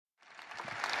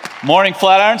Morning,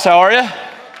 Flatirons. How are you?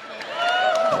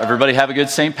 Everybody have a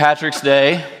good St. Patrick's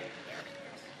Day.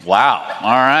 Wow. All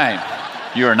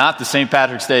right. You are not the St.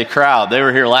 Patrick's Day crowd. They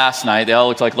were here last night. They all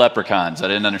looked like leprechauns. I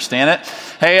didn't understand it.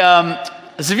 Hey,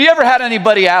 have you ever had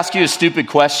anybody ask you a stupid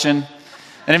question?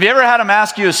 And have you ever had them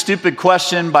ask you a stupid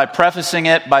question by prefacing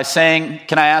it by saying,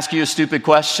 "Can I ask you a stupid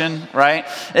question?" Right?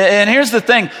 And here's the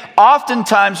thing.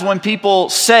 Oftentimes when people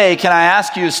say, "Can I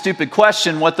ask you a stupid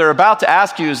question?" what they're about to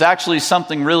ask you is actually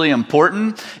something really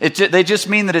important. They just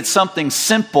mean that it's something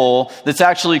simple that's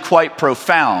actually quite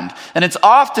profound. And it's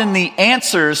often the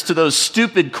answers to those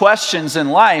stupid questions in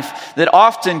life that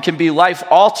often can be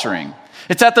life-altering.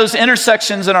 It's at those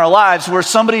intersections in our lives where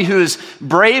somebody who is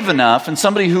brave enough and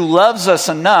somebody who loves us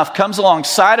enough comes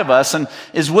alongside of us and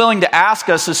is willing to ask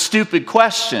us a stupid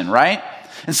question, right?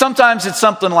 And sometimes it's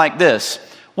something like this: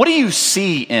 what do you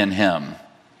see in him,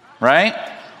 right?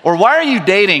 Or why are you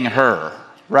dating her,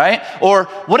 right? Or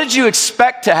what did you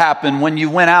expect to happen when you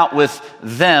went out with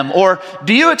them? Or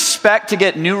do you expect to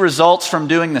get new results from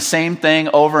doing the same thing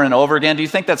over and over again? Do you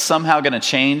think that's somehow going to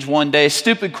change one day?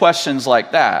 Stupid questions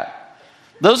like that.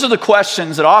 Those are the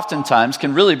questions that oftentimes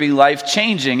can really be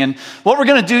life-changing. And what we're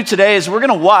going to do today is we're going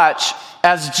to watch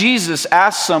as Jesus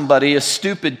asks somebody a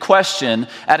stupid question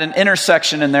at an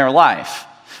intersection in their life.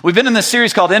 We've been in this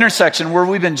series called Intersection, where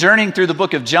we've been journeying through the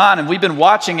book of John, and we've been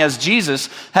watching as Jesus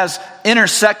has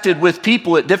intersected with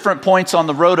people at different points on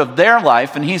the road of their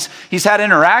life, and he's had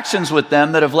interactions with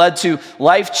them that have led to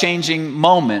life-changing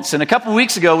moments. And a couple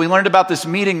weeks ago, we learned about this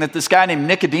meeting that this guy named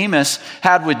Nicodemus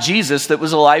had with Jesus that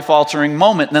was a life-altering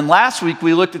moment. And then last week,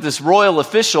 we looked at this royal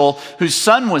official whose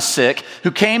son was sick,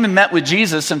 who came and met with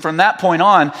Jesus, and from that point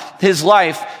on, his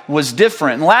life was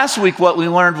different. And last week, what we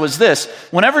learned was this: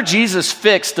 whenever Jesus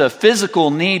fixed a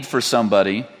physical need for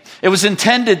somebody, it was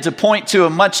intended to point to a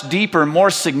much deeper, more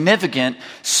significant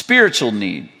spiritual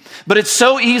need. But it's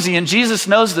so easy, and Jesus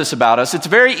knows this about us, it's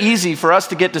very easy for us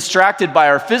to get distracted by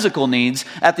our physical needs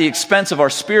at the expense of our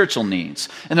spiritual needs.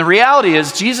 And the reality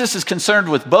is, Jesus is concerned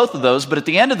with both of those, but at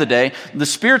the end of the day, the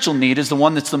spiritual need is the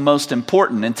one that's the most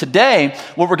important. And today,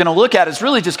 what we're going to look at is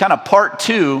really just kind of part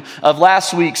 2 of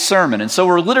last week's sermon. And so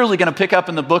we're literally going to pick up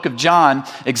in the book of John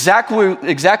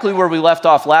exactly where we left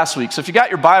off last week. So if you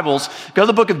got your Bibles, go to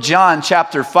the book of John,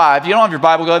 chapter 5. If you don't have your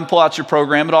Bible, go ahead and pull out your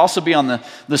program. It'll also be on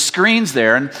the screens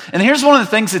there. And here's one of the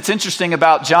things that's interesting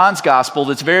about John's gospel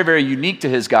that's very, very unique to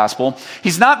his gospel.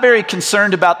 He's not very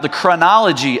concerned about the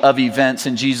chronology of events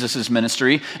in Jesus'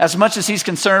 ministry as much as he's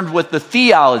concerned with the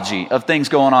theology of things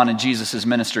going on in Jesus'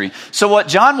 ministry. So what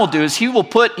John will do is he will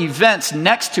put events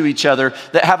next to each other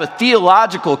that have a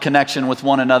theological connection with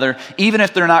one another, even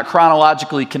if they're not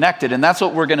chronologically connected. And that's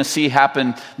what we're going to see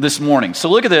happen this morning. So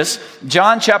look at this.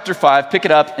 John chapter 5, pick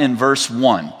it up in verse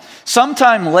 1.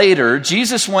 Sometime later,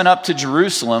 Jesus went up to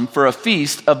Jerusalem for a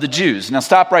feast of the Jews. Now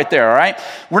stop right there, all right?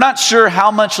 We're not sure how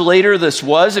much later this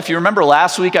was. If you remember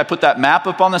last week, I put that map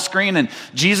up on the screen, and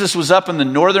Jesus was up in the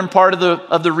northern part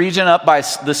of the region, up by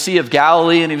the Sea of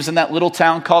Galilee, and he was in that little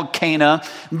town called Cana.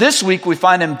 This week, we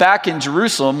find him back in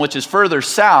Jerusalem, which is further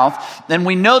south, and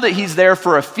we know that he's there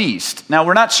for a feast. Now,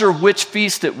 we're not sure which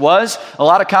feast it was. A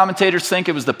lot of commentators think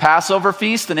it was the Passover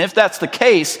feast, and if that's the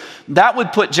case, that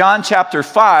would put John chapter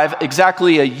 5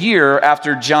 exactly a year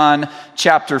after John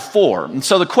chapter 4. And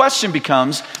so the question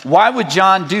becomes, why would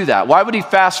John do that? Why would he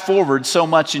fast forward so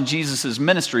much in Jesus'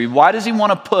 ministry? Why does he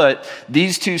want to put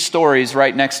these two stories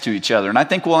right next to each other? And I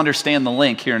think we'll understand the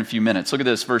link here in a few minutes. Look at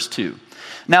this, verse 2.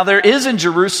 Now there is in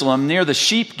Jerusalem near the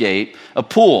sheep gate a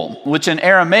pool, which in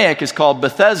Aramaic is called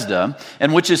Bethesda,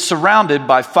 and which is surrounded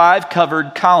by 5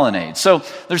 covered colonnades. So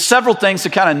there's several things to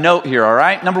kind of note here, all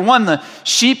right? Number one, the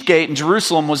sheep gate in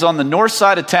Jerusalem was on the north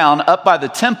side of town up by the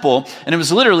temple, and it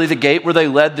was literally the gate where they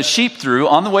led the sheep through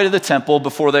on the way to the temple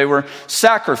before they were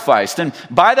sacrificed. And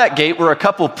by that gate were a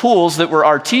couple pools that were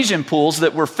artesian pools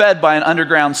that were fed by an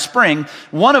underground spring,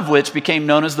 one of which became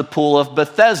known as the Pool of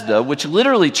Bethesda, which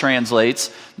literally translates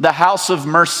the house of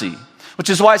mercy, which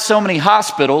is why so many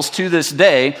hospitals to this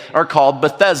day are called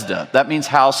Bethesda. That means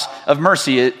house of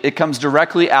mercy. It comes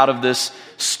directly out of this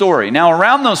story. Now,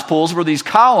 around those pools were these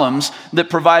columns that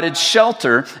provided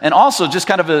shelter, and also just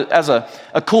kind of as a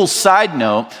cool side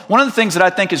note, one of the things that I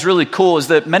think is really cool is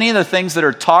that many of the things that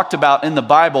are talked about in the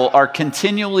Bible are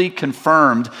continually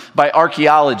confirmed by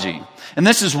archaeology. And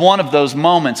this is one of those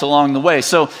moments along the way.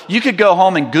 So you could go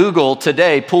home and Google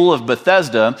today, Pool of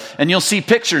Bethesda, and you'll see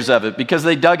pictures of it because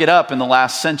they dug it up in the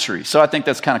last century. So I think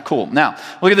that's kind of cool. Now,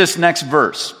 look at this next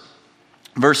verse.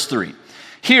 Verse 3.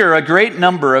 Here, a great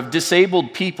number of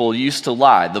disabled people used to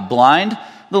lie: the blind,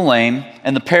 the lame,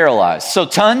 and the paralyzed. So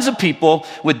tons of people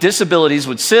with disabilities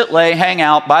would sit, lay, hang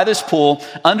out by this pool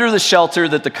under the shelter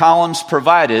that the columns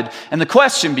provided. And the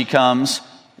question becomes,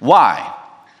 why?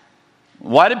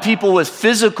 Why did people with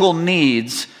physical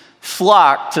needs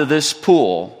flock to this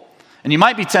pool? And you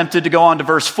might be tempted to go on to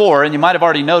verse 4, and you might have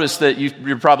already noticed that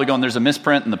you're probably going, there's a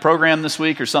misprint in the program this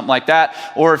week or something like that.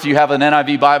 Or if you have an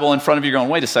NIV Bible in front of you, you're going,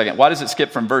 wait a second, why does it skip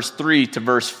from verse 3 to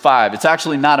verse 5? It's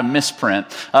actually not a misprint.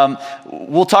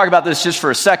 We'll talk about this just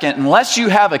for a second. Unless you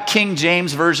have a King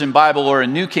James Version Bible or a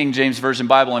New King James Version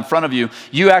Bible in front of you,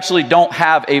 you actually don't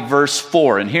have a verse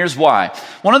 4. And here's why.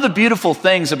 One of the beautiful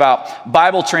things about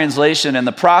Bible translation and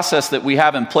the process that we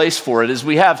have in place for it is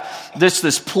we have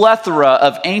this plethora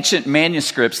of ancient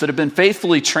manuscripts that have been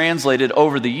faithfully translated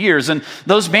over the years. And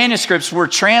those manuscripts were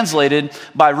translated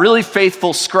by really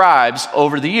faithful scribes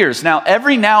over the years. Now,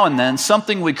 every now and then,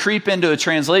 something would creep into a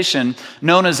translation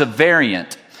known as a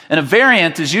variant. And a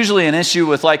variant is usually an issue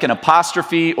with like an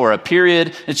apostrophe or a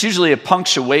period. It's usually a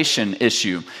punctuation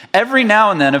issue. Every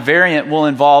now and then, a variant will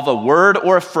involve a word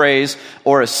or a phrase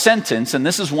or a sentence, and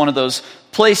this is one of those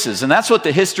places. And that's what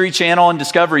the History Channel and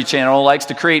Discovery Channel likes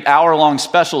to create hour-long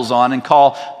specials on and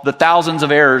call the thousands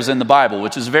of errors in the Bible,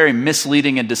 which is a very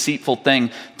misleading and deceitful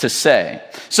thing to say.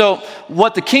 So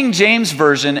what the King James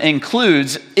Version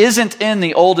includes isn't in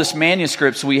the oldest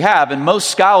manuscripts we have, and most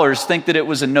scholars think that it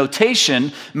was a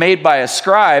notation made by a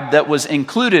scribe that was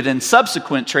included in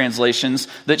subsequent translations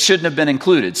that shouldn't have been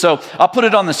included. So I'll put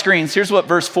it on the screens. Here's what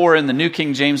verse 4 in the New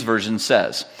King James Version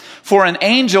says. For an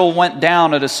angel went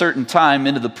down at a certain time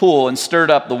into the pool and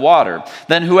stirred up the water.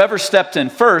 Then whoever stepped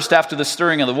in first after the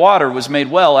stirring of the water was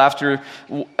made well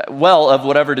of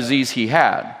whatever disease he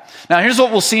had. Now here's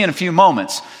what we'll see in a few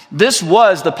moments. This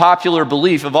was the popular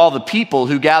belief of all the people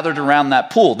who gathered around that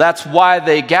pool. That's why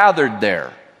they gathered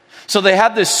there. So they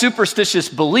had this superstitious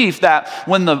belief that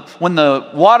when the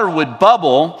water would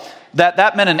bubble,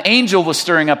 that meant an angel was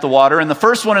stirring up the water, and the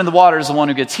first one in the water is the one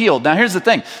who gets healed. Now here's the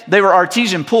thing. They were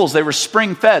artesian pools. They were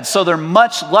spring-fed, so they're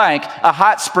much like a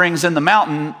hot springs in the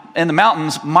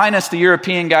mountains minus the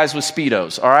European guys with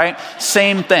Speedos, all right?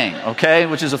 Same thing, okay?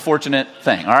 Which is a fortunate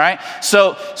thing, all right?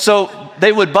 So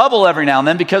they would bubble every now and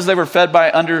then because they were fed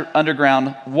by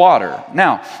underground water.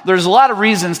 Now, there's a lot of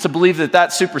reasons to believe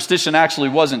that superstition actually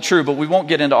wasn't true, but we won't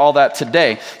get into all that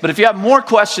today. But if you have more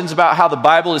questions about how the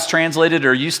Bible is translated,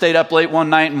 or you stayed up late one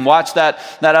night and watched that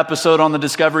episode on the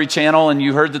Discovery Channel and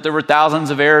you heard that there were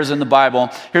thousands of errors in the Bible,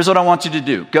 here's what I want you to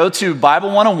do. Go to Bible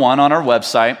 101 on our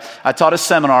website. I taught a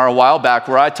seminar a while back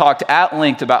where I talked at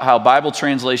length about how Bible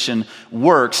translation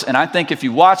works, and I think if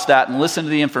you watch that and listen to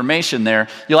the information there,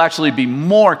 you'll actually be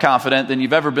more confident than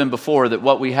you've ever been before that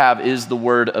what we have is the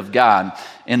Word of God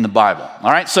in the Bible.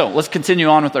 All right, so let's continue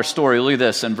on with our story. Look at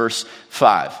this in verse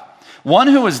 5. One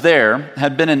who was there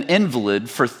had been an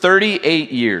invalid for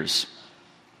 38 years.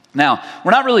 Now,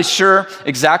 we're not really sure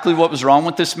exactly what was wrong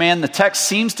with this man. The text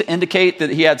seems to indicate that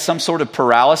he had some sort of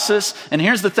paralysis. And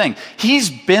here's the thing. He's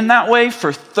been that way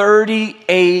for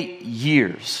 38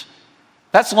 years.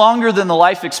 That's longer than the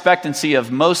life expectancy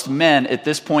of most men at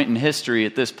this point in history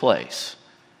at this place.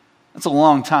 That's a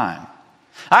long time.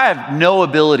 I have no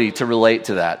ability to relate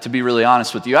to that, to be really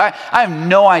honest with you. I have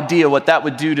no idea what that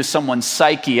would do to someone's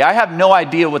psyche. I have no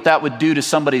idea what that would do to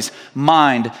somebody's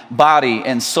mind, body,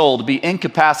 and soul to be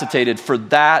incapacitated for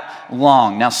that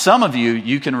long. Now, some of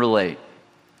you can relate.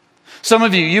 Some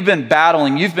of you, you've been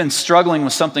battling, you've been struggling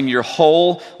with something your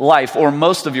whole life or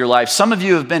most of your life. Some of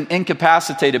you have been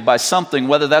incapacitated by something,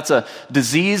 whether that's a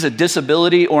disease, a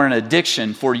disability, or an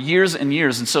addiction for years and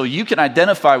years. And so you can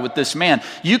identify with this man.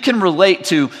 You can relate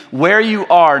to where you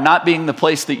are not being the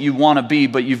place that you want to be,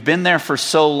 but you've been there for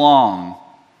so long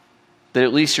that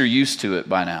at least you're used to it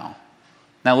by now.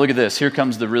 Now look at this. Here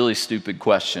comes the really stupid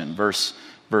question. Verse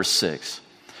 6.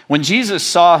 When Jesus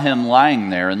saw him lying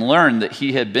there and learned that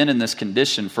he had been in this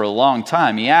condition for a long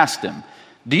time, he asked him,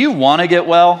 "Do you want to get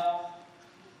well?"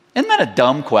 Isn't that a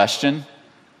dumb question? Isn't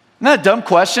that a dumb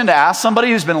question to ask somebody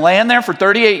who's been laying there for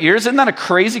 38 years? Isn't that a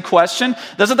crazy question?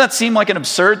 Doesn't that seem like an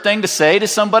absurd thing to say to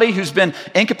somebody who's been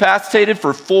incapacitated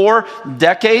for 4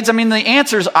 decades? I mean, the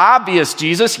answer's obvious,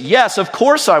 Jesus. Yes, of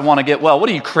course I want to get well. What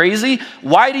are you, crazy?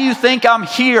 Why do you think I'm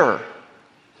here?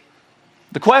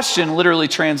 The question literally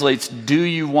translates, do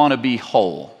you want to be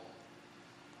whole?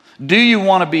 Do you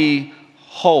want to be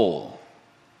whole?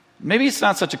 Maybe it's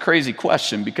not such a crazy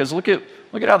question because look at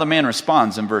how the man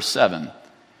responds in verse 7.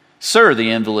 "Sir," the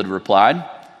invalid replied,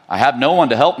 "I have no one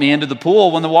to help me into the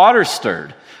pool when the water's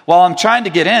stirred. While I'm trying to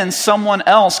get in, someone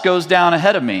else goes down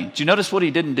ahead of me." Do you notice what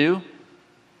he didn't do?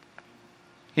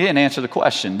 He didn't answer the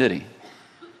question, did he?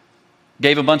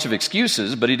 Gave a bunch of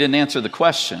excuses, but he didn't answer the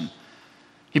question.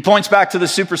 He points back to the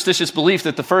superstitious belief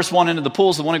that the first one into the pool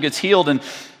is the one who gets healed. And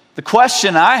the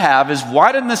question I have is,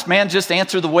 why didn't this man just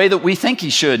answer the way that we think he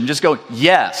should and just go,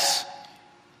 yes,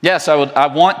 I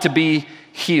want to be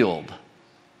healed?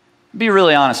 Be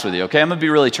really honest with you, okay? I'm going to be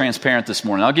really transparent this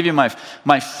morning. I'll give you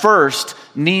my first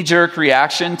knee-jerk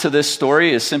reaction to this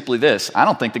story is simply this. I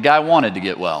don't think the guy wanted to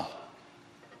get well.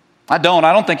 I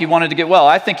don't think he wanted to get well.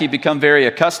 I think he'd become very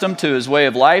accustomed to his way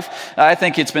of life. I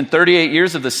think it's been 38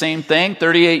 years of the same thing,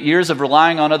 38 years of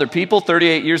relying on other people,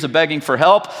 38 years of begging for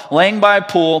help, laying by a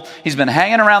pool. He's been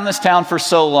hanging around this town for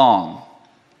so long.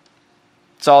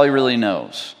 That's all he really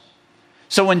knows.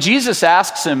 So when Jesus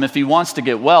asks him if he wants to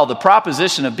get well, the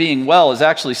proposition of being well is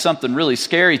actually something really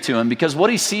scary to him, because what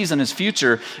he sees in his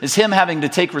future is him having to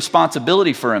take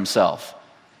responsibility for himself,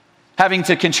 having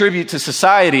to contribute to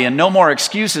society, and no more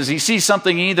excuses. He sees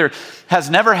something he either has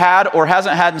never had or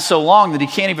hasn't had in so long that he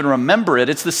can't even remember it.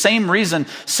 It's the same reason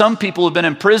some people who've been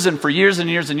in prison for years and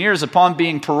years and years, upon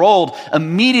being paroled,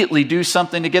 immediately do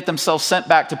something to get themselves sent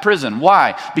back to prison.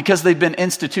 Why? Because they've been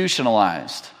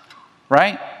institutionalized,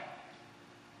 right?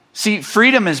 See,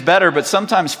 freedom is better, but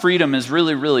sometimes freedom is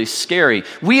really, really scary.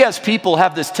 We as people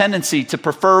have this tendency to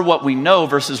prefer what we know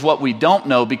versus what we don't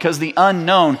know, because the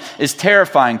unknown is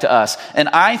terrifying to us. And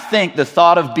I think the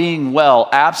thought of being well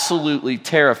absolutely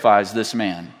terrifies this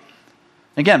man.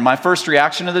 Again, my first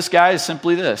reaction to this guy is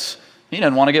simply this: he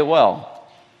didn't want to get well.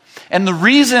 And the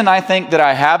reason I think that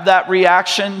I have that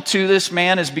reaction to this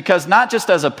man is because, not just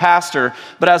as a pastor,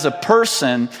 but as a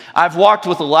person, I've walked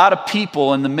with a lot of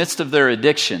people in the midst of their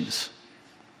addictions.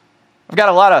 I've got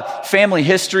a lot of family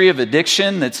history of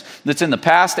addiction that's in the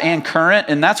past and current,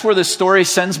 and that's where this story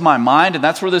sends my mind, and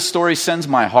that's where this story sends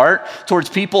my heart, towards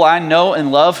people I know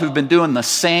and love who've been doing the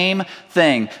same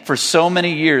thing for so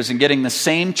many years and getting the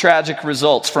same tragic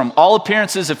results. From all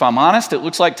appearances, if I'm honest, it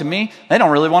looks like to me they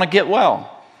don't really want to get well.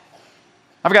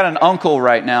 I've got an uncle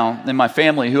right now in my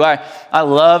family who I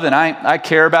love and I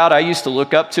care about. I used to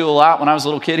look up to a lot when I was a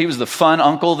little kid. He was the fun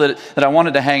uncle that I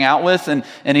wanted to hang out with, and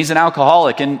he's an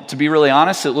alcoholic. And to be really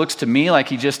honest, it looks to me like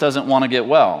he just doesn't want to get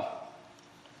well.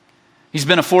 He's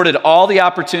been afforded all the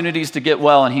opportunities to get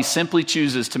well, and he simply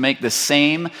chooses to make the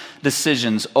same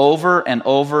decisions over and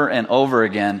over and over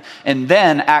again, and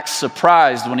then acts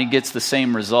surprised when he gets the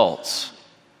same results.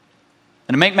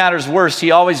 And to make matters worse,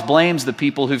 he always blames the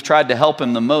people who've tried to help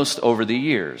him the most over the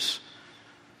years.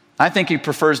 I think he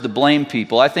prefers to blame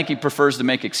people. I think he prefers to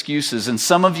make excuses. And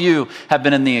some of you have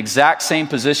been in the exact same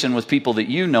position with people that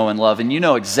you know and love, and you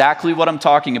know exactly what I'm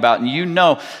talking about, and you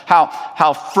know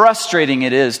how frustrating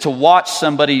it is to watch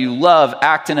somebody you love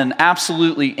act in an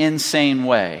absolutely insane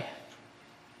way.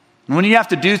 And when you have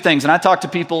to do things, and I talked to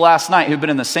people last night who've been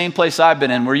in the same place I've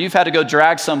been in, where you've had to go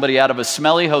drag somebody out of a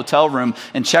smelly hotel room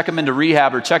and check them into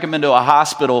rehab or check them into a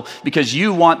hospital because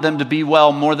you want them to be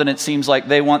well more than it seems like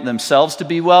they want themselves to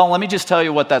be well. Let me just tell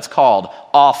you what that's called: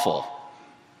 awful.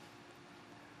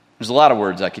 There's a lot of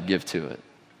words I could give to it.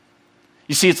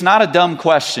 You see, it's not a dumb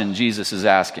question Jesus is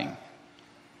asking.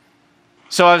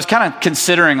 So I was kind of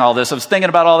considering all this. I was thinking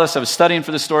about all this. I was studying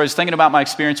for the story. I was thinking about my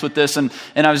experience with this. And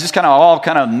I was just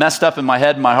all messed up in my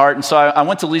head and my heart. And so I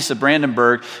went to Lisa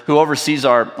Brandenburg, who oversees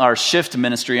our shift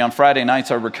ministry on Friday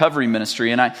nights, our recovery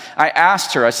ministry. And I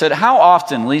asked her, I said, how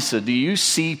often, Lisa, do you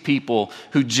see people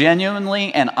who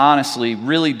genuinely and honestly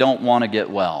really don't want to get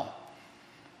well?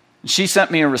 She sent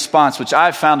me a response, which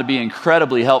I've found to be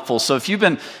incredibly helpful. So if you've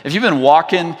been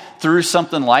walking through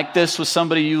something like this with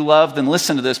somebody you love, then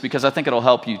listen to this, because I think it'll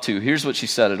help you too. Here's what she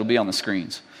said. It'll be on the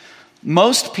screens.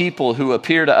 Most people who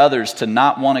appear to others to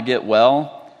not want to get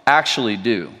well actually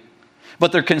do.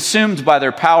 But they're consumed by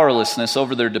their powerlessness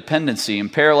over their dependency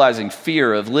and paralyzing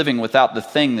fear of living without the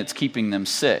thing that's keeping them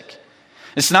sick.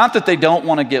 It's not that they don't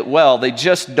want to get well. They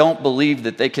just don't believe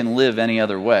that they can live any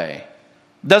other way.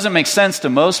 Doesn't make sense to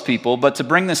most people, but to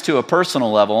bring this to a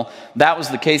personal level, that was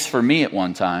the case for me at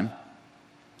one time.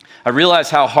 I realize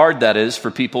how hard that is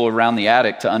for people around the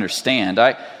addict to understand.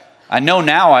 I know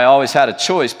now I always had a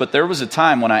choice, but there was a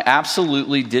time when I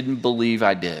absolutely didn't believe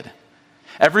I did.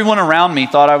 Everyone around me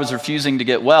thought I was refusing to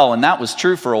get well, and that was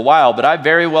true for a while, but I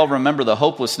very well remember the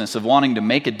hopelessness of wanting to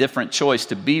make a different choice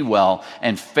to be well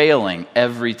and failing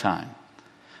every time.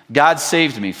 God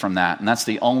saved me from that, and that's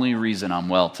the only reason I'm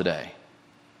well today.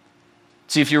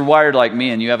 See, if you're wired like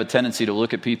me and you have a tendency to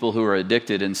look at people who are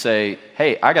addicted and say,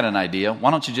 hey, I got an idea. Why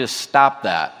don't you just stop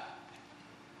that?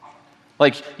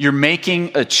 Like, you're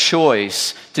making a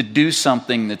choice to do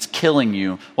something that's killing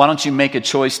you. Why don't you make a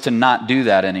choice to not do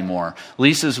that anymore?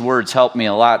 Lisa's words helped me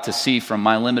a lot to see from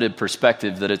my limited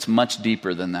perspective that it's much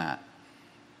deeper than that.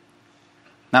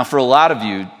 Now, for a lot of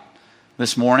you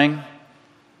this morning,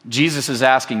 Jesus is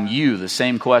asking you the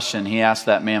same question he asked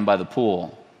that man by the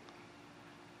pool.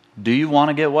 Do you want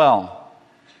to get well?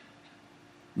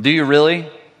 Do you really?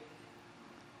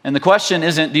 And the question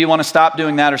isn't, do you want to stop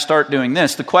doing that or start doing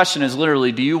this? The question is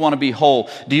literally, do you want to be whole?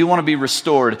 Do you want to be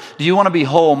restored? Do you want to be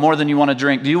whole more than you want to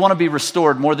drink? Do you want to be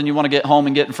restored more than you want to get home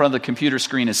and get in front of the computer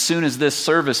screen as soon as this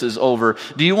service is over?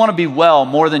 Do you want to be well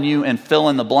more than you and fill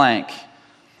in the blank?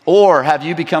 Or have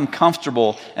you become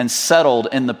comfortable and settled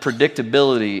in the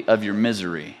predictability of your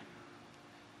misery?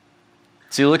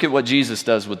 See, look at what Jesus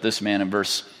does with this man in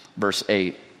verse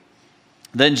 8.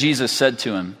 Then Jesus said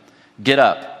to him, "Get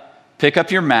up, pick up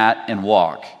your mat and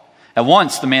walk." At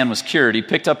once the man was cured. He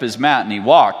picked up his mat and he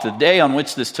walked. The day on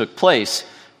which this took place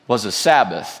was a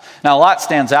Sabbath. Now a lot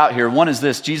stands out here. One is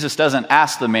this: Jesus doesn't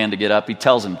ask the man to get up, he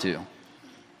tells him to.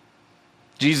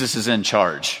 Jesus is in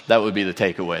charge. That would be the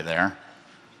takeaway there.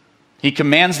 He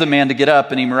commands the man to get up,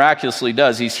 and he miraculously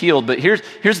does. He's healed. But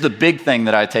here's the big thing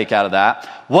that I take out of that.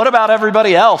 What about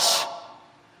everybody else?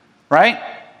 Right?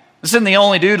 This isn't the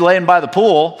only dude laying by the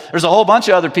pool. There's a whole bunch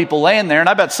of other people laying there, and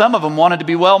I bet some of them wanted to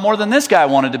be well more than this guy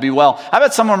wanted to be well. I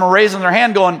bet some of them are raising their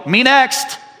hand going, "Me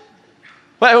next.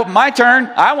 Well, my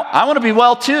turn. I want to be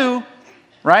well too."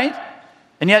 Right?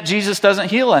 And yet Jesus doesn't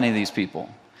heal any of these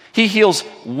people. He heals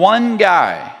one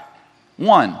guy.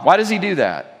 One. Why does he do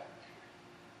that?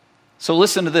 So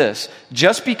listen to this.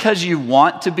 Just because you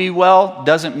want to be well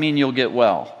doesn't mean you'll get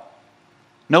well.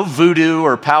 No voodoo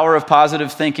or power of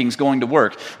positive thinking is going to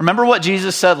work. Remember what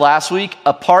Jesus said last week?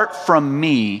 Apart from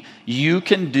me, you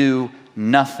can do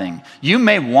nothing. You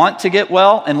may want to get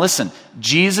well, and listen,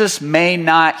 Jesus may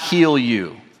not heal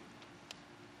you.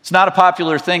 It's not a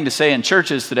popular thing to say in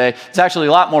churches today. It's actually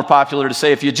a lot more popular to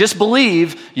say, if you just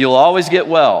believe, you'll always get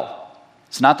well.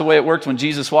 It's not the way it worked when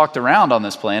Jesus walked around on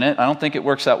this planet. I don't think it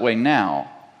works that way now.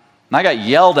 And I got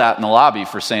yelled at in the lobby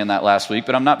for saying that last week,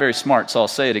 but I'm not very smart, so I'll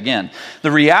say it again.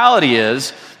 The reality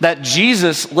is that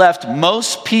Jesus left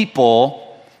most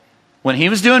people, when he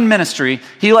was doing ministry,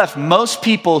 he left most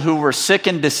people who were sick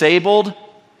and disabled.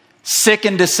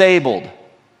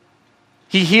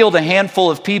 He healed a handful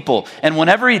of people. And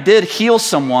whenever he did heal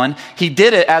someone, he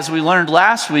did it, as we learned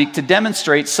last week, to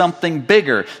demonstrate something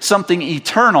bigger, something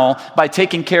eternal, by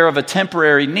taking care of a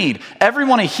temporary need.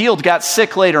 Everyone he healed got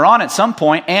sick later on at some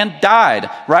point and died,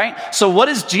 right? So what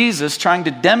is Jesus trying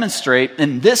to demonstrate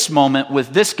in this moment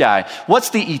with this guy?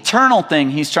 What's the eternal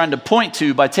thing he's trying to point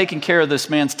to by taking care of this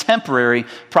man's temporary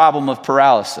problem of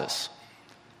paralysis?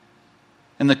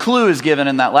 And the clue is given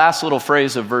in that last little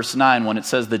phrase of verse 9 when it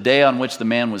says the day on which the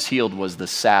man was healed was the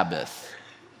Sabbath.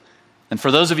 And for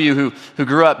those of you who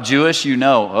grew up Jewish, you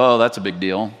know, oh, that's a big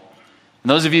deal. And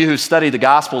those of you who study the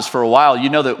Gospels for a while, you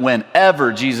know that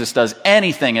whenever Jesus does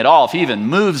anything at all, if he even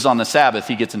moves on the Sabbath,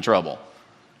 he gets in trouble.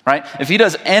 Right? If he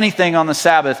does anything on the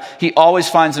Sabbath, he always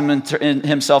finds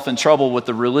himself in trouble with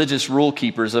the religious rule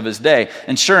keepers of his day.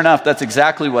 And sure enough, that's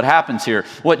exactly what happens here.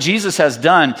 What Jesus has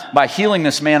done by healing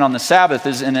this man on the Sabbath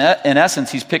is, in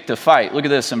essence, he's picked a fight. Look at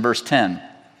this in verse 10.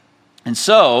 And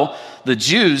so the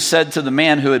Jews said to the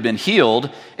man who had been healed,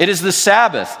 "It is the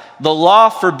Sabbath. The law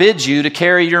forbids you to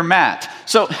carry your mat."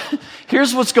 So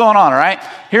here's what's going on, all right?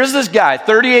 Here's this guy,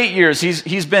 38 years.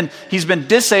 He's been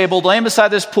disabled, laying beside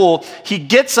this pool. He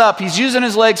gets up. He's using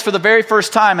his legs for the very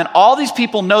first time. And all these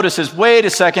people notice is, wait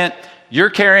a second, you're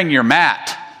carrying your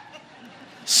mat.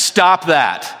 Stop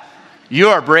that. You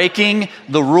are breaking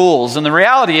the rules. And the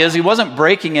reality is he wasn't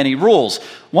breaking any rules.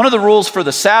 One of the rules for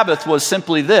the Sabbath was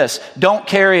simply this: don't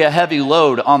carry a heavy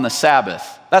load on the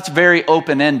Sabbath. That's very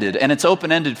open-ended, and it's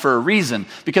open-ended for a reason,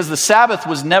 because the Sabbath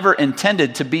was never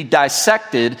intended to be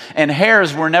dissected, and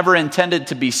hairs were never intended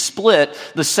to be split.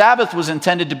 The Sabbath was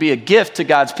intended to be a gift to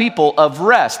God's people of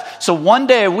rest. So one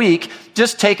day a week,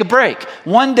 just take a break.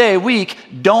 One day a week,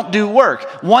 don't do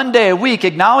work. One day a week,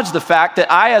 acknowledge the fact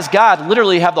that I, as God,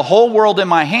 literally have the whole world in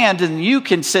my hand, and you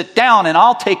can sit down and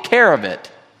I'll take care of it.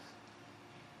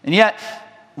 And yet,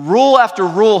 rule after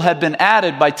rule had been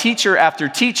added by teacher after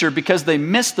teacher because they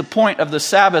missed the point of the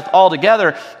Sabbath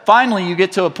altogether. Finally, you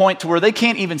get to a point to where they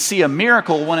can't even see a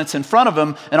miracle when it's in front of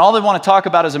them, and all they want to talk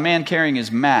about is a man carrying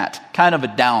his mat. Kind of a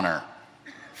downer,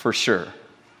 for sure.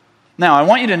 Now, I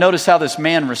want you to notice how this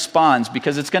man responds,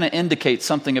 because it's going to indicate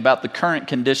something about the current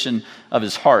condition of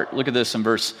his heart. Look at this in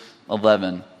verse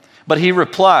 11. But he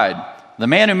replied, "The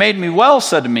man who made me well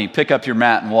said to me, 'Pick up your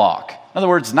mat and walk.'" In other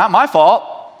words, not my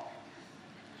fault.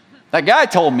 That guy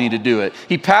told me to do it.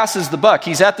 He passes the buck.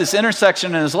 He's at this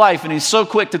intersection in his life, and he's so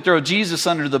quick to throw Jesus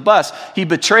under the bus, he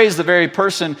betrays the very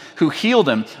person who healed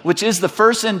him, which is the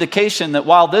first indication that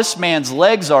while this man's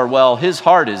legs are well, his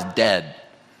heart is dead.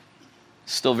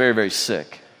 Still very, very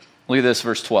sick. Look at this,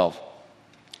 verse 12.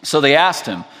 So they asked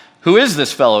him, "Who is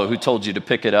this fellow who told you to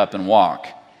pick it up and walk?"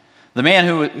 The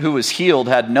man who was healed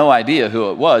had no idea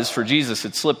who it was, for Jesus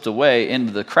had slipped away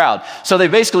into the crowd. So they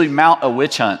basically mount a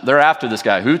witch hunt. They're after this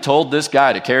guy. Who told this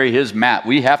guy to carry his mat?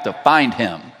 We have to find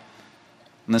him.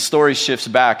 And the story shifts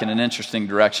back in an interesting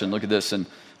direction. Look at this in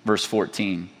verse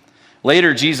 14.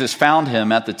 Later, Jesus found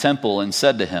him at the temple and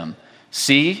said to him,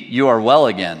 "See, you are well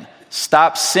again.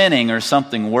 Stop sinning or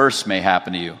something worse may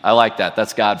happen to you." I like that.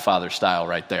 That's Godfather style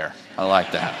right there. I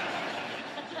like that.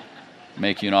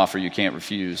 Make you an offer you can't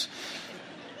refuse.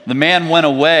 The man went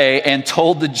away and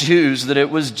told the Jews that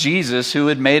it was Jesus who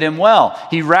had made him well.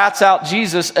 He rats out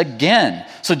Jesus again.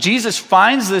 So Jesus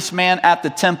finds this man at the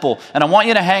temple, and I want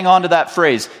you to hang on to that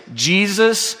phrase.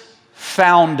 Jesus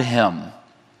found him.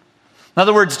 In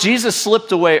other words, Jesus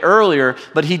slipped away earlier,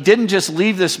 but he didn't just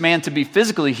leave this man to be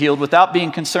physically healed without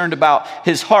being concerned about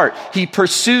his heart. He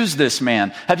pursues this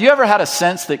man. Have you ever had a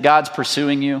sense that God's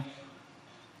pursuing you?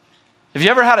 Have you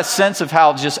ever had a sense of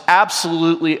how just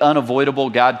absolutely unavoidable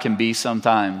God can be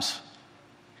sometimes?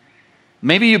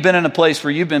 Maybe you've been in a place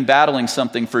where you've been battling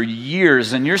something for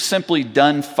years and you're simply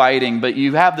done fighting, but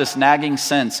you have this nagging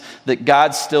sense that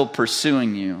God's still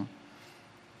pursuing you.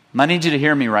 And I need you to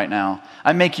hear me right now.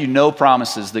 I make you no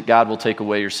promises that God will take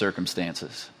away your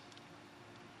circumstances.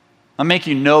 I'm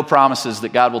making no promises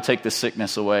that God will take the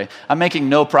sickness away. I'm making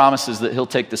no promises that he'll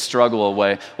take the struggle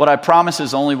away. What I promise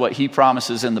is only what he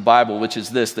promises in the Bible, which is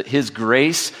this, that his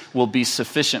grace will be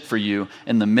sufficient for you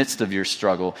in the midst of your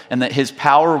struggle, and that his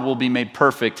power will be made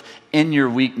perfect in your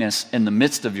weakness in the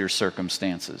midst of your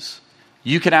circumstances.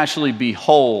 You can actually be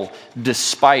whole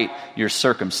despite your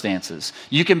circumstances.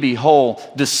 You can be whole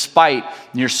despite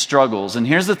your struggles. And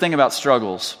here's the thing about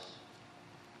struggles.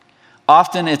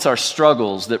 Often it's our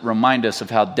struggles that remind us of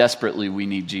how desperately we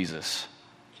need Jesus.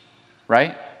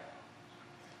 Right?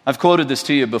 I've quoted this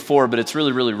to you before, but it's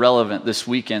really, really relevant this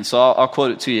weekend, so I'll quote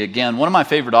it to you again. One of my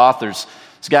favorite authors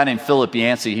is a guy named Philip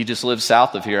Yancey. He just lives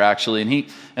south of here, actually, and he,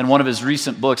 in one of his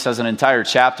recent books, has an entire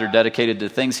chapter dedicated to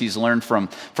things he's learned from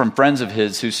friends of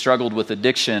his who struggled with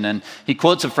addiction. And he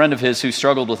quotes a friend of his who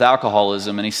struggled with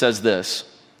alcoholism, and he says this,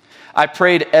 "I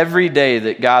prayed every day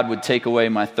that God would take away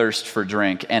my thirst for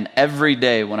drink, and every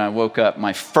day when I woke up,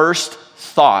 my first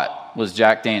thought was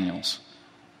Jack Daniels.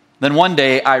 Then one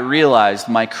day I realized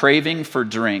my craving for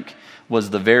drink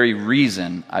was the very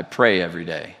reason I pray every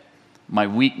day. My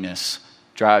weakness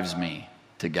drives me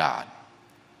to God."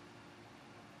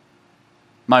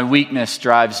 My weakness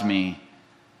drives me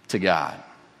to God.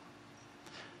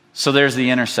 So there's the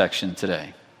intersection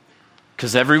today.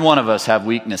 Because every one of us have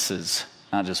weaknesses,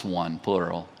 not just one,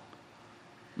 plural.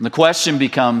 And the question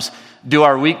becomes, do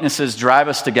our weaknesses drive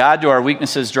us to God? Do our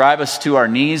weaknesses drive us to our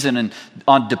knees and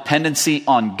on dependency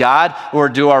on God? Or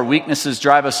do our weaknesses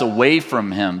drive us away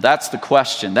from him? That's the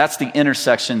question. That's the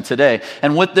intersection today.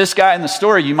 And with this guy in the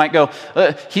story, you might go,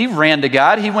 he ran to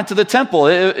God. He went to the temple.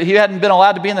 He hadn't been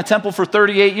allowed to be in the temple for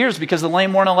 38 years because the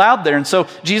lame weren't allowed there. And so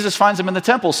Jesus finds him in the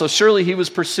temple. So surely he was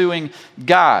pursuing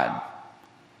God.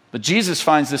 But Jesus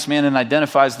finds this man and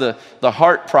identifies the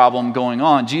heart problem going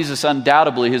on. Jesus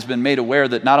undoubtedly has been made aware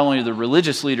that not only are the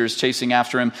religious leaders chasing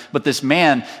after him, but this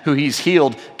man who he's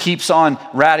healed keeps on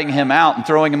ratting him out and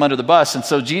throwing him under the bus. And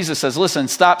so Jesus says, listen,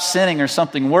 stop sinning or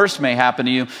something worse may happen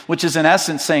to you, which is in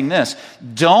essence saying this,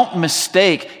 don't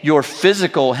mistake your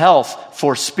physical health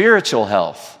for spiritual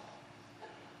health.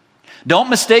 Don't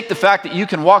mistake the fact that you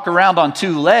can walk around on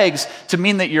two legs to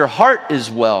mean that your heart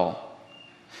is well.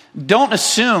 Don't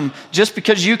assume just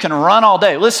because you can run all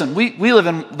day. Listen, we live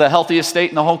in the healthiest state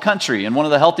in the whole country, in one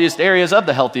of the healthiest areas of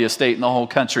the healthiest state in the whole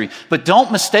country. But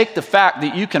don't mistake the fact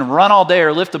that you can run all day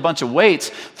or lift a bunch of weights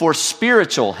for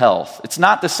spiritual health. It's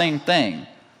not the same thing.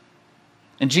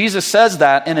 And Jesus says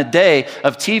that in a day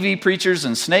of TV preachers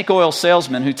and snake oil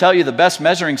salesmen who tell you the best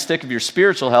measuring stick of your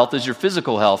spiritual health is your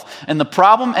physical health. And the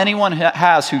problem anyone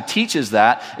has who teaches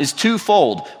that is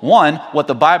twofold. One, what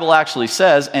the Bible actually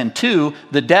says, and two,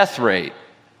 the death rate.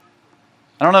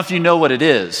 I don't know if you know what it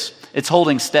is. It's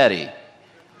holding steady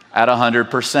at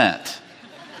 100%.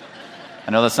 I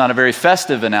know that's not a very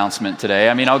festive announcement today.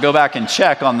 I mean, I'll go back and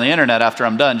check on the internet after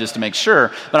I'm done just to make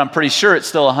sure, but I'm pretty sure it's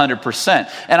still 100%.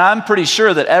 And I'm pretty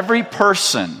sure that every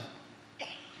person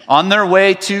on their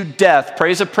way to death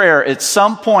prays a prayer at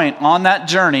some point on that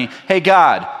journey, hey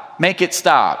God, make it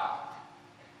stop.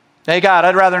 Hey God,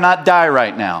 I'd rather not die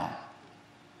right now.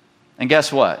 And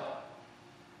guess what?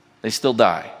 They still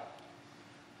die.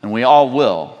 And we all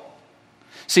will.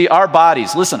 See, our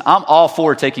bodies, listen, I'm all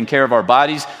for taking care of our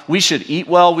bodies. We should eat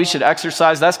well. We should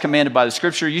exercise. That's commanded by the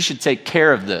scripture. You should take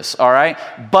care of this, all right?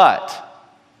 But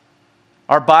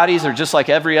Our bodies are just like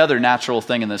every other natural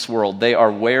thing in this world. They are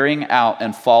wearing out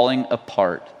and falling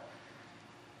apart.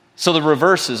 So the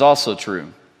reverse is also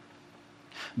true.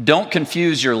 Don't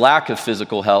confuse your lack of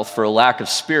physical health for a lack of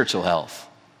spiritual health.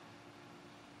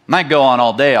 I might go on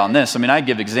all day on this. I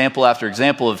give example after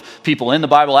example of people in the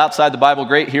Bible, outside the Bible,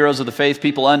 great heroes of the faith,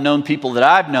 people unknown, people that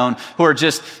I've known who are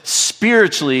just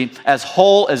spiritually as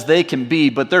whole as they can be,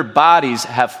 but their bodies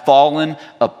have fallen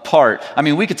apart.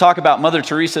 We could talk about Mother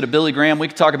Teresa to Billy Graham. We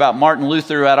could talk about Martin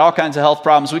Luther, who had all kinds of health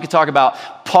problems. We could talk about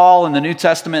Paul in the New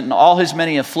Testament and all his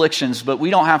many afflictions, but we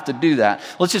don't have to do that.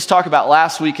 Let's just talk about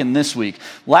last week and this week.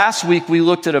 Last week, we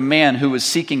looked at a man who was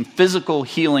seeking physical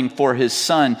healing for his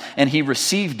son, and he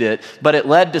received it, but it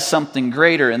led to something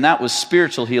greater, and that was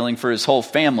spiritual healing for his whole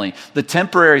family. The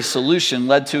temporary solution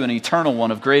led to an eternal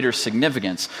one of greater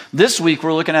significance. This week,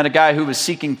 we're looking at a guy who was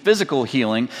seeking physical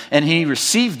healing, and he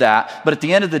received that, but at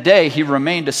the end of the day, he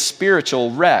remained a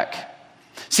spiritual wreck.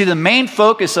 See, the main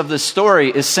focus of this story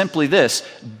is simply this: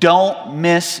 don't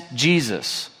miss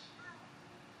Jesus.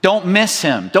 Don't miss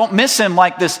him. Don't miss him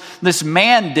like this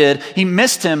man did. He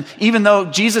missed him even though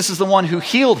Jesus is the one who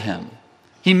healed him.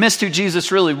 He missed who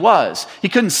Jesus really was. He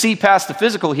couldn't see past the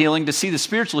physical healing to see the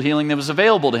spiritual healing that was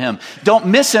available to him. Don't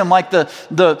miss him like the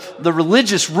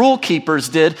religious rule keepers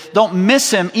did. Don't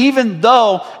miss him even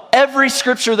though every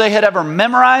scripture they had ever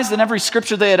memorized and every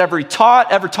scripture they had ever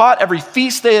taught, every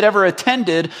feast they had ever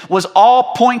attended was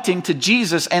all pointing to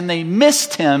Jesus, and they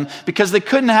missed him because they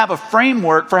couldn't have a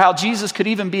framework for how Jesus could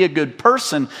even be a good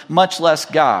person, much less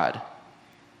God.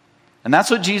 And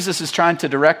that's what Jesus is trying to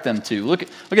direct them to. Look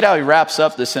at how he wraps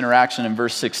up this interaction in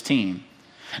verse 16.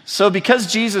 So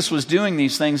because Jesus was doing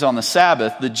these things on the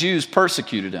Sabbath, the Jews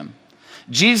persecuted him.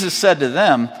 Jesus said to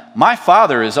them, "My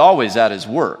Father is always at his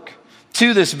work,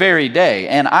 to this very day,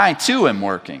 and I too am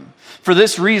working." For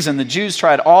this reason, the Jews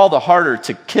tried all the harder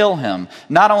to kill him.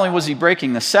 Not only was he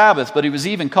breaking the Sabbath, but he was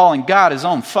even calling God his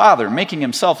own Father, making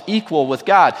himself equal with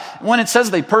God. When it says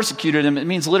they persecuted him, it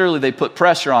means literally they put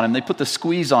pressure on him. They put the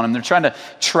squeeze on him. They're trying to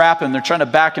trap him. They're trying to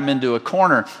back him into a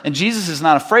corner. And Jesus is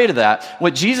not afraid of that.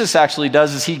 What Jesus actually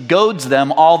does is he goads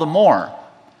them all the more.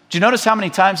 Do you notice how many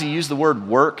times he used the word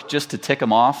work just to tick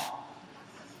them off?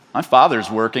 My Father's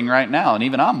working right now, and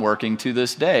even I'm working to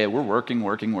this day. We're working.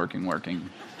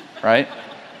 Right?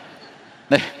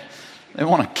 They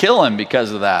want to kill him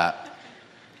because of that.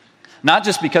 Not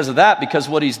just because of that, because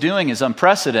what he's doing is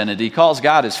unprecedented. He calls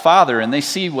God his Father, and they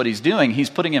see what he's doing. He's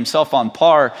putting himself on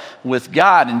par with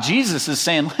God. And Jesus is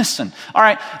saying, listen, all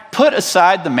right, put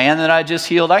aside the man that I just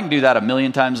healed. I can do that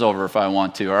 1,000,000 times over if I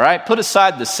want to, all right? Put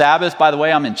aside the Sabbath. By the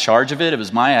way, I'm in charge of it. It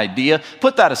was my idea.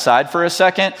 Put that aside for a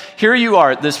second. Here you are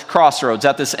at this crossroads,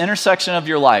 at this intersection of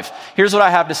your life. Here's what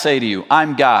I have to say to you.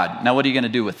 I'm God. Now what are you going to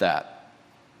do with that?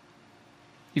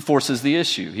 He forces the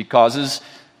issue. He causes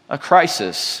a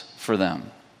crisis for them.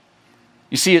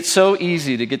 You see, it's so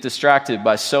easy to get distracted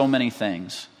by so many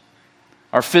things.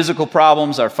 Our physical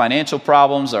problems, our financial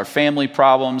problems, our family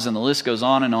problems, and the list goes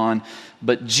on and on.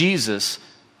 But Jesus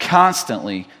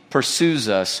constantly pursues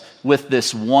us with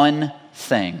this one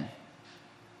thing.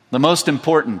 The most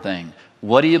important thing.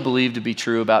 What do you believe to be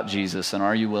true about Jesus, and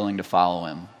are you willing to follow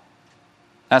him?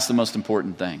 That's the most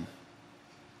important thing.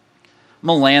 I'm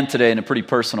going to land today in a pretty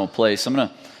personal place. I'm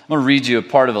going to read you a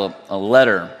part of a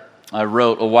letter I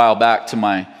wrote a while back to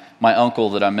my uncle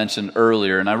that I mentioned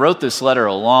earlier. And I wrote this letter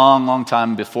a long, long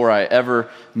time before I ever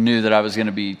knew that I was going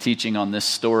to be teaching on this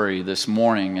story this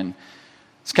morning. And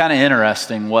it's kind of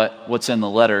interesting what's in the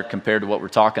letter compared to what we're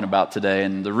talking about today.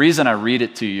 And the reason I read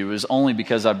it to you is only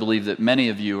because I believe that many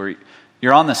of you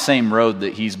you're on the same road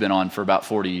that he's been on for about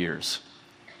 40 years.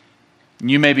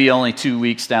 You may be only 2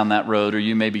 weeks down that road, or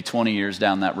you may be 20 years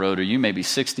down that road, or you may be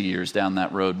 60 years down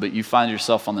that road, but you find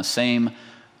yourself on the same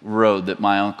road that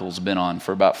my uncle's been on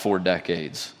for about 4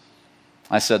 decades.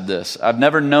 I said this: I've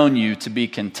never known you to be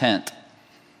content,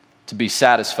 to be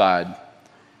satisfied.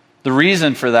 The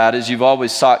reason for that is you've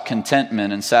always sought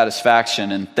contentment and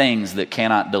satisfaction in things that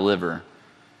cannot deliver.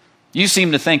 You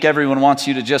seem to think everyone wants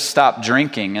you to just stop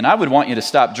drinking, and I would want you to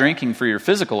stop drinking for your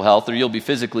physical health, or you'll be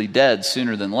physically dead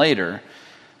sooner than later.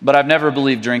 But I've never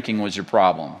believed drinking was your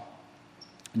problem.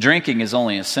 Drinking is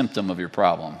only a symptom of your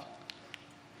problem.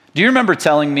 Do you remember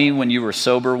telling me when you were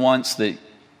sober once that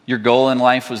your goal in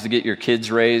life was to get your kids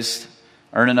raised,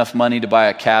 earn enough money to buy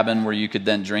a cabin where you could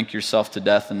then drink yourself to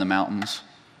death in the mountains?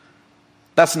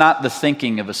 That's not the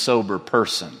thinking of a sober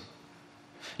person.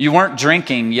 You weren't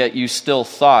drinking, yet you still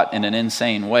thought in an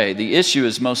insane way. The issue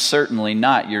is most certainly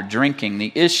not your drinking.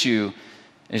 The issue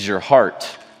is your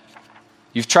heart.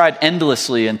 You've tried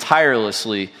endlessly and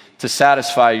tirelessly to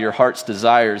satisfy your heart's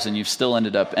desires, and you've still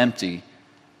ended up empty.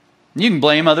 You can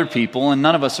blame other people, and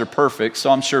none of us are perfect, so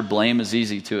I'm sure blame is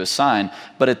easy to assign.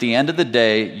 But at the end of the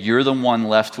day, you're the one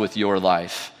left with your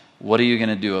life. What are you going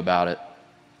to do about it?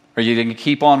 Are you going to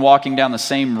keep on walking down the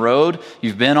same road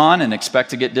you've been on and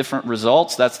expect to get different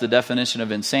results? That's the definition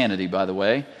of insanity, by the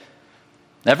way.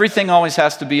 Everything always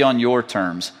has to be on your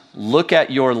terms. Look at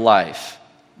your life.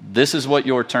 This is what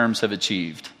your terms have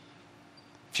achieved.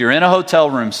 If you're in a hotel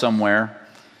room somewhere,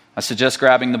 I suggest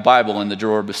grabbing the Bible in the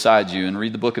drawer beside you and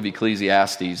read the book of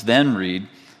Ecclesiastes. Then read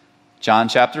John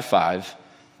chapter 5,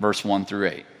 verse 1 through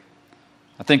 8.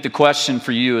 I think the question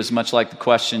for you is much like the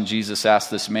question Jesus asked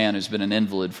this man who's been an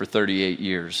invalid for 38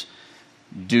 years.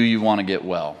 Do you want to get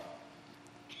well?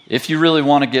 If you really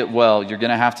want to get well, you're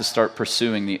going to have to start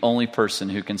pursuing the only person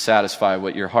who can satisfy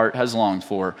what your heart has longed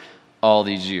for all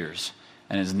these years.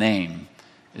 And his name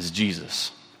is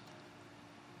Jesus.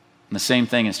 And the same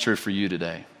thing is true for you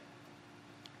today.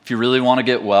 If you really want to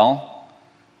get well,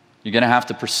 you're going to have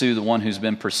to pursue the one who's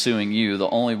been pursuing you, the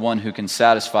only one who can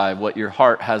satisfy what your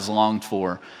heart has longed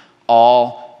for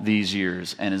all these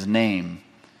years, and his name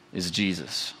is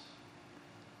Jesus.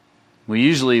 We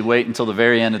usually wait until the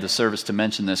very end of the service to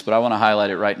mention this, but I want to highlight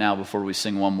it right now before we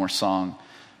sing one more song.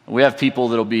 We have people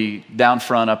that'll be down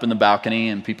front up in the balcony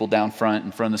and people down front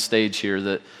in front of the stage here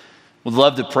that would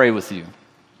love to pray with you.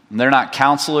 And they're not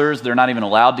counselors. They're not even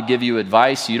allowed to give you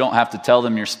advice. You don't have to tell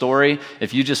them your story.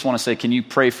 If you just want to say, can you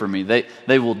pray for me?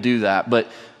 They will do that.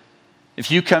 But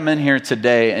if you come in here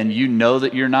today and you know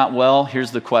that you're not well,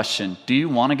 here's the question. Do you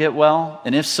want to get well?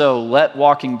 And if so, let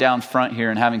walking down front here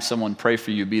and having someone pray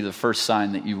for you be the first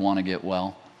sign that you want to get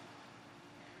well.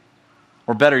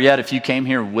 Or better yet, if you came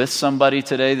here with somebody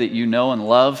today that you know and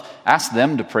love, ask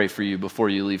them to pray for you before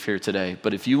you leave here today.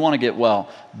 But if you want to get well,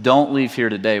 don't leave here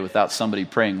today without somebody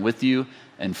praying with you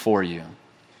and for you.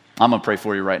 I'm going to pray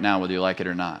for you right now, whether you like it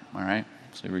or not. All right?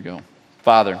 So here we go.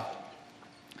 Father,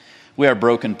 we are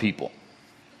broken people.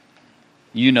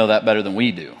 You know that better than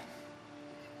we do.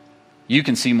 You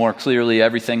can see more clearly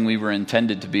everything we were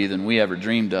intended to be than we ever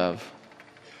dreamed of.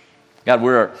 God,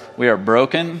 we are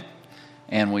broken.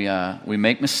 And we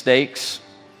make mistakes,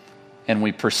 and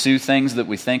we pursue things that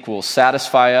we think will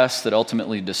satisfy us, that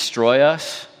ultimately destroy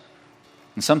us.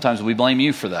 And sometimes we blame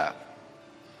you for that.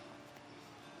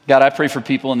 God, I pray for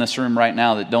people in this room right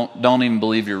now that don't even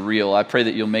believe you're real. I pray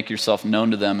that you'll make yourself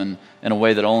known to them in a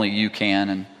way that only you can.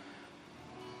 And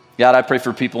God, I pray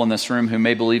for people in this room who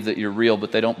may believe that you're real,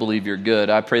 but they don't believe you're good.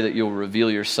 I pray that you'll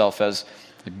reveal yourself as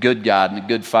a good God and a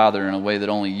good Father in a way that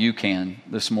only you can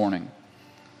this morning.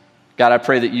 God, I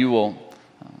pray that you will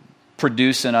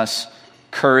produce in us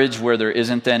courage where there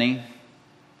isn't any.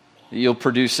 That you'll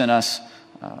produce in us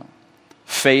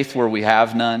faith where we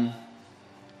have none.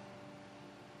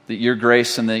 That your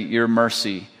grace and that your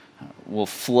mercy will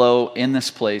flow in this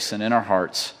place and in our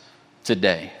hearts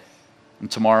today.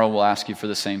 And tomorrow we'll ask you for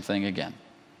the same thing again.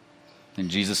 In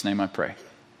Jesus' name I pray.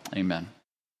 Amen.